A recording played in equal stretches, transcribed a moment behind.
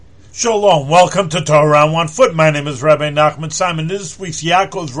Shalom, welcome to Torah on One Foot. My name is Rabbi Nachman Simon. This week's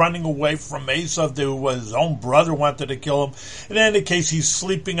Yaakov is running away from Esav. His own brother wanted to kill him. In any case, he's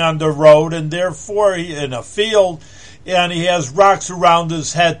sleeping on the road, and therefore in a field, and he has rocks around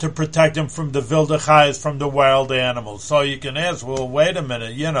his head to protect him from the Vildachayas, from the wild animals. So you can ask, well, wait a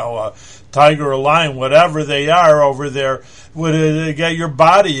minute, a tiger or lion, whatever they are over there, would get your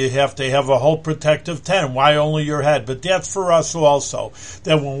body, you have to have a whole protective tent. Why only your head? But that's for us also,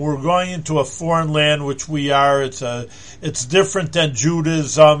 that when we're going into a foreign land, which we are, it's different than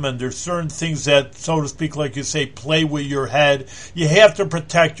Judaism, and there's certain things that, so to speak, like you say, play with your head. You have to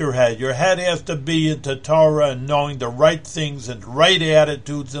protect your head. Your head has to be into Torah and knowing the right things and right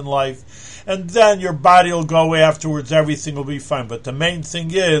attitudes in life. And then your body will go afterwards, everything will be fine. But the main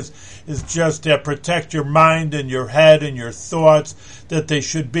thing is just that protect your mind and your head and your thoughts, that they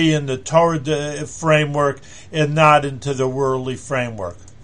should be in the Torah framework and not into the worldly framework.